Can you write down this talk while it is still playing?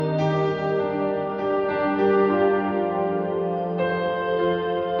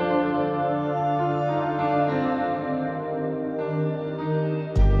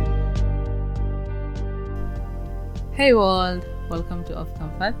Hey world, welcome to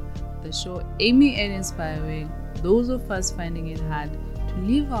Offcomfort, the show aiming at inspiring those of us finding it hard to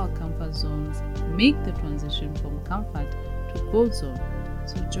leave our comfort zones, make the transition from comfort to growth zone.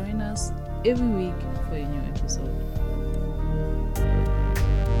 So join us every week for a new episode.